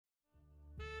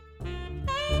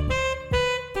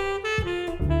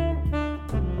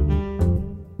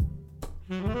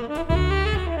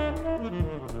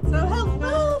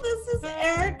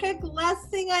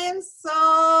Glessing. I am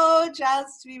so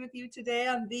jazzed to be with you today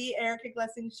on the Erica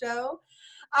Glessing Show.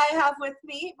 I have with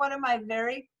me one of my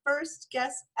very first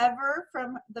guests ever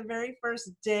from the very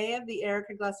first day of the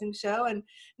Erica Glessing Show. And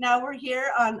now we're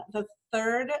here on the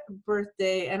third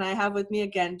birthday. And I have with me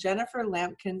again, Jennifer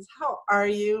Lamkins. How are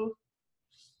you?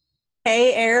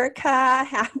 Hey, Erica.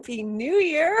 Happy New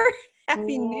Year.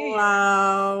 Happy New Year.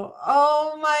 Wow.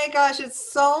 Oh my gosh.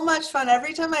 It's so much fun.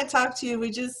 Every time I talk to you,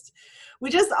 we just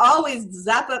always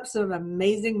zap up some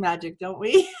amazing magic, don't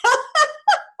we?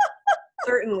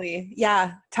 Certainly.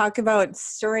 Yeah. Talk about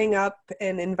stirring up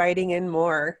and inviting in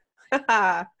more.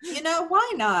 Why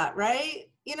not, right?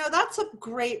 That's a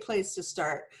great place to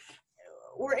start.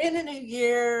 We're in a new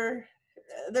year.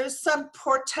 There's some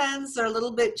portents that are a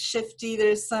little bit shifty.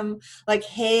 There's some like,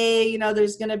 hey,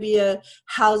 there's going to be a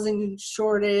housing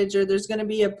shortage, or there's going to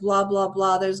be a blah, blah,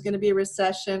 blah. There's going to be a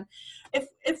recession.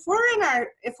 If we're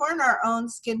in our own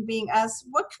skin being us,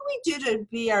 what can we do to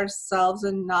be ourselves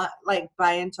and not like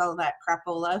buy into all that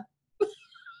crapola?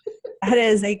 That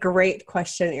is a great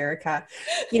question, Erica.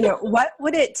 What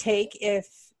would it take if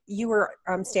you were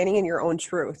standing in your own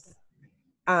truth?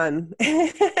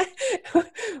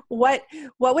 What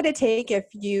would it take if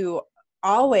you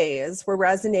always were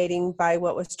resonating by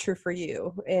what was true for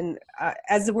you? And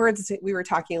as the words, we were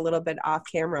talking a little bit off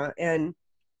camera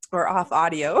or off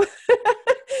audio,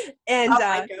 and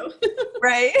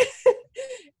right,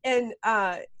 and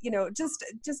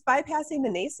just bypassing the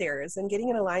naysayers and getting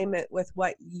in alignment with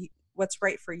what's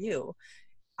right for you.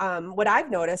 What I've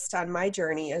noticed on my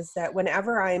journey is that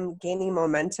whenever I'm gaining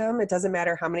momentum, it doesn't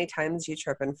matter how many times you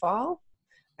trip and fall,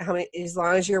 as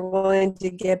long as you're willing to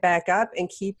get back up and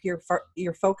keep your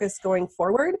focus going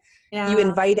forward, you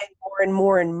invite in more and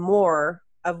more and more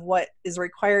of what is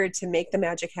required to make the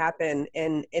magic happen,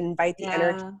 and invite the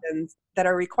energies that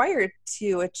are required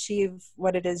to achieve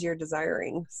what it is you're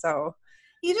desiring. So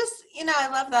I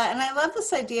love that. And I love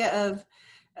this idea of,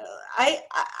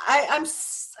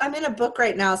 I'm in a book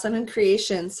right now, so I'm in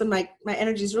creation. So my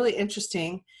energy is really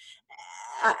interesting.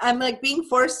 I'm like being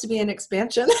forced to be in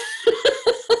expansion.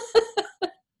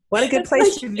 What a good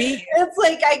place to be. It's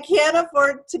like I can't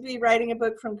afford to be writing a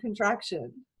book from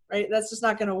contraction, right? That's just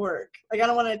not going to work. Like I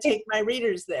don't want to take my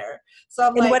readers there. So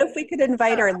I'm what if we could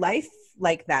invite our life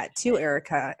like that too,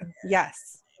 Erica?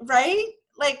 Yes. Right?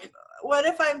 Like what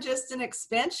if I'm just in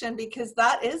expansion, because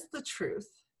that is the truth.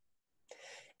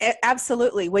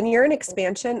 Absolutely. When you're in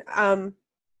expansion, when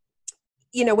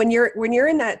you're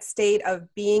in that state of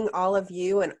being all of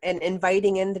you and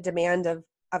inviting in the demand of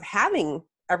having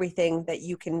everything that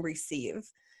you can receive,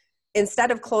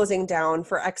 instead of closing down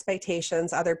for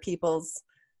expectations, other people's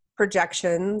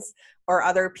projections, or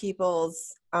other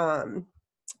people's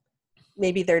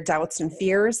maybe their doubts and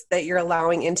fears that you're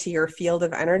allowing into your field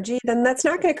of energy, then that's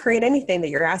not going to create anything that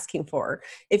you're asking for.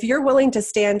 If you're willing to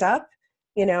stand up,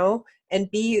 and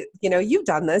be, you've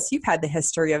done this, you've had the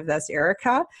history of this,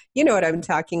 Erica, you know what I'm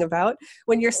talking about.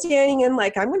 When you're standing in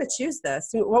like, I'm going to choose this.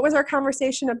 What was our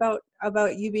conversation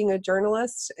about you being a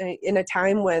journalist in a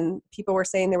time when people were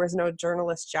saying there was no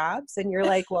journalist jobs? And you're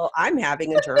like, well, I'm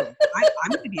having a journal.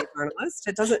 I'm going to be a journalist.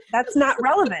 That's not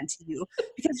relevant to you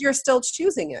because you're still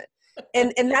choosing it.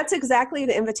 And that's exactly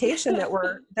the invitation that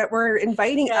we're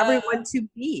inviting everyone to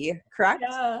be, correct?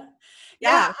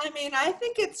 Yeah. I mean, I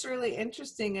think it's really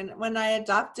interesting. And when I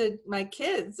adopted my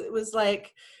kids, it was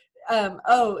like,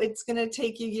 it's going to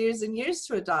take you years and years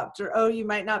to adopt, or, oh, you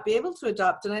might not be able to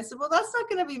adopt. And I said, well, that's not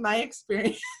going to be my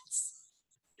experience.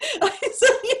 I said,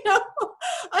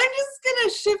 I'm just going to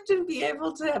shift and be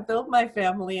able to build my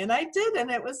family. And I did.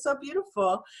 And it was so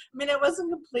beautiful. I mean, it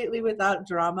wasn't completely without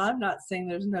drama. I'm not saying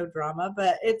there's no drama,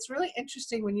 but it's really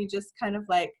interesting when you just kind of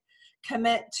like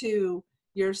commit to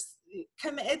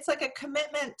it's like a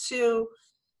commitment to,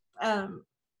 I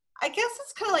guess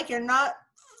it's kind of like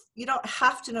you don't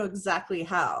have to know exactly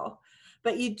how,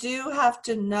 but you do have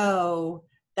to know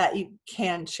that you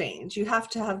can change. You have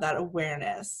to have that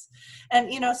awareness. And,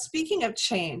 speaking of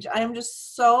change, I am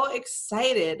just so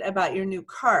excited about your new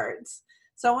cards.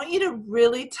 So I want you to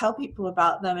really tell people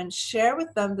about them and share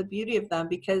with them the beauty of them,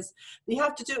 because you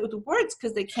have to do it with words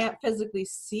because they can't physically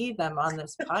see them on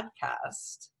this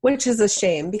podcast. Which is a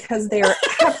shame because they're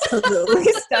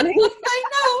absolutely stunning. I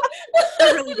know.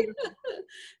 They're really beautiful.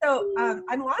 So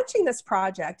I'm launching this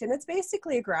project, and it's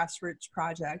basically a grassroots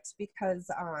project because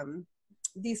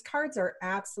these cards are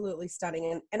absolutely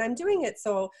stunning. And I'm doing it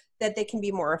so that they can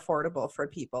be more affordable for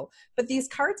people. But these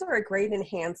cards are a great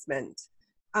enhancement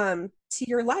to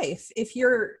your life. If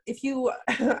you,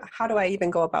 how do I even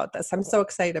go about this? I'm so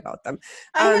excited about them.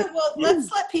 I know. Well,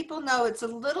 let's let people know it's a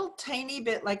little tiny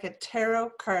bit like a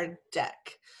tarot card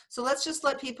deck. So let's just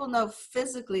let people know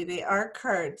physically they are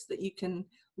cards that you can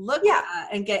look Yeah.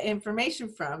 at and get information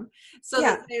from, so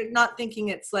Yeah. that they're not thinking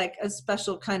it's like a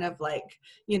special kind of like,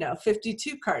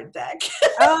 52 card deck.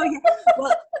 Oh, yeah.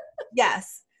 Well,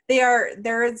 yes, they are.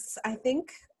 There's, I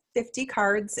think, 50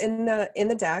 cards in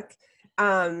the deck.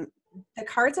 The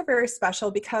cards are very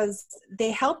special because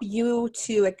they help you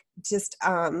to just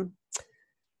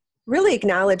really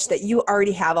acknowledge that you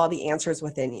already have all the answers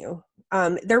within you.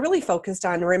 They're really focused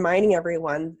on reminding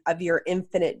everyone of your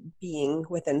infinite being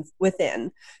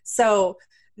within. So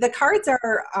the cards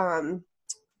are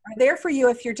there for you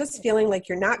if you're just feeling like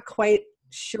you're not quite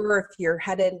sure if you're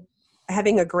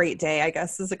having a great day, I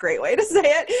guess is a great way to say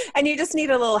it, and you just need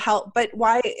a little help. But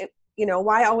why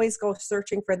always go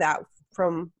searching for that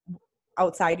from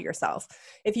outside yourself?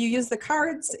 If you use the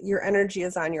cards, your energy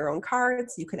is on your own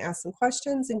cards. You can ask some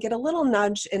questions and get a little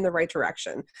nudge in the right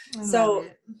direction. I So love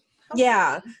it.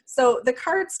 yeah, so the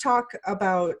cards talk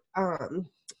about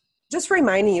just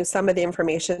reminding you some of the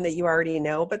information that you already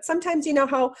know. But sometimes, you know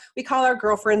how we call our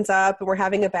girlfriends up and we're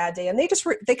having a bad day, and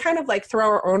they kind of like throw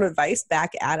our own advice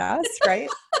back at us, right?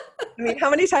 I mean, how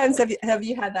many times have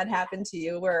you had that happen to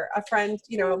you, where a friend,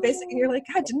 basically you're like,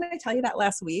 God, didn't I tell you that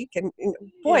last week? And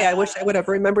boy, Yeah. I wish I would have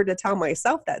remembered to tell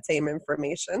myself that same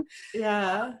information.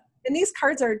 Yeah. And these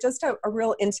cards are just a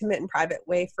real intimate and private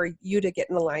way for you to get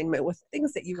in alignment with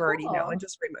things that you already know and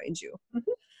just remind you.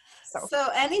 So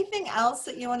anything else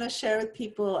that you want to share with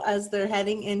people as they're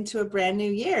heading into a brand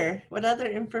new year? What other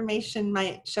information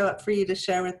might show up for you to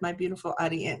share with my beautiful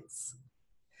audience?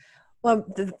 Well,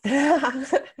 the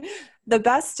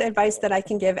best advice that I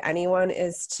can give anyone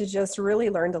is to just really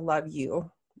learn to love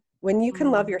you. When you can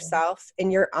love yourself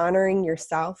and you're honoring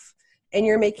yourself and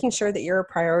you're making sure that you're a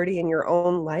priority in your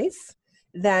own life,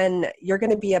 then you're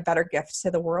going to be a better gift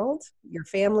to the world, your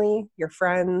family, your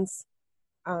friends,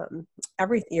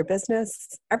 your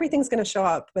business. Everything's going to show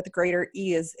up with greater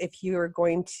ease if you are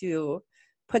going to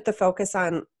put the focus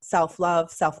on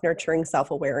self-love, self-nurturing,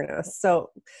 self-awareness.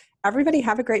 So everybody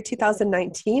have a great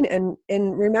 2019, and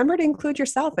remember to include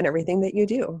yourself in everything that you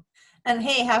do. And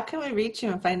hey, how can we reach you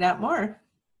and find out more?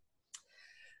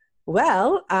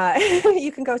 Well,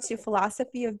 you can go to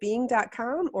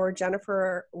philosophyofbeing.com or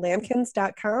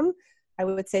jenniferlamkins.com. I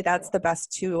would say that's the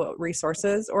best two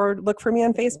resources, or look for me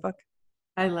on Facebook.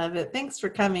 I love it. Thanks for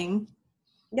coming.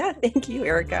 Yeah, thank you,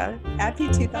 Erica. Happy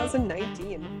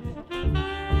 2019.